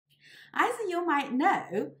you might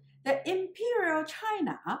know, the imperial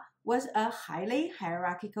China was a highly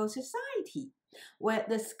hierarchical society, with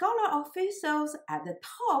the scholar officials at the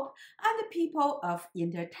top and the people of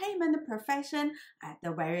entertainment profession at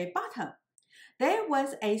the very bottom. There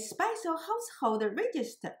was a special household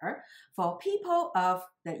register for people of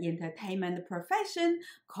the entertainment profession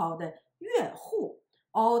called 乐户,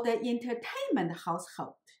 or the entertainment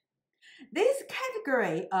household. This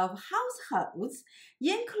category of households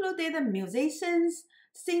included musicians,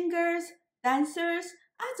 singers, dancers,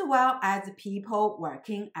 as well as people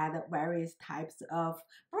working at various types of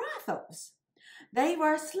brothels. They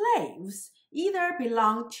were slaves, either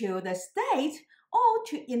belonged to the state or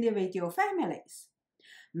to individual families.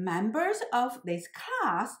 Members of this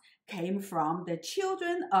class came from the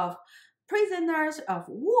children of prisoners of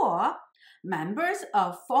war, members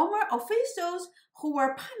of former officials who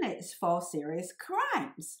were punished for serious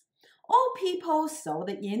crimes, or people sold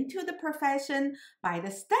into the profession by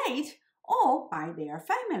the state or by their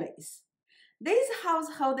families. This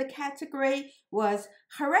household category was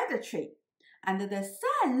hereditary, and the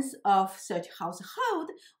sons of such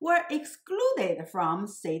household were excluded from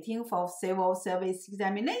sitting for civil service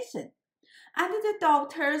examination, and the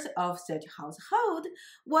daughters of such household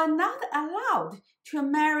were not allowed to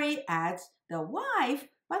marry as the wife,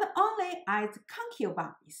 but only as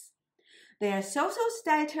concubines. Their social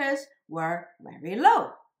status were very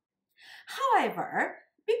low. However,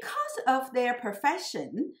 because of their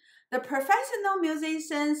profession, the professional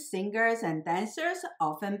musicians, singers, and dancers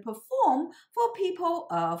often perform for people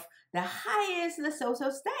of the highest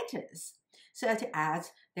social status, such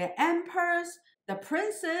as the emperors, the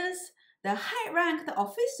princes, the high-ranked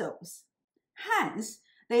officials. Hence,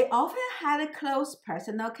 they often had close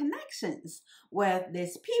personal connections with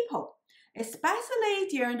these people, especially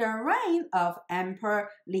during the reign of Emperor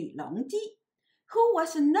Li Longji, who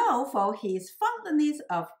was known for his fondness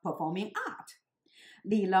of performing art.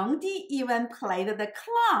 Li Longji even played the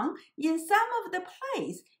clown in some of the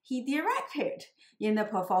plays he directed in the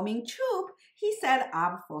performing troupe he set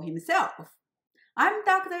up for himself. I'm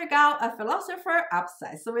Dr. Gao, a philosopher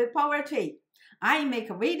obsessed with poetry. I make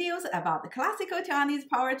videos about classical Chinese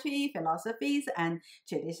poetry, philosophies, and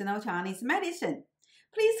traditional Chinese medicine.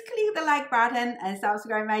 Please click the like button and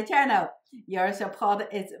subscribe my channel. Your support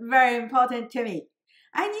is very important to me.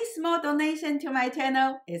 Any small donation to my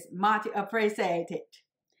channel is much appreciated.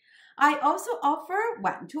 I also offer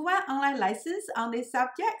one-to-one online lessons on these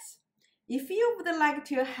subjects. If you would like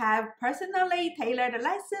to have personally tailored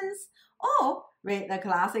lessons or read the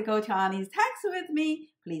classical Chinese text with me,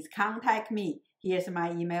 please contact me. Here's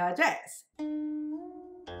my email address.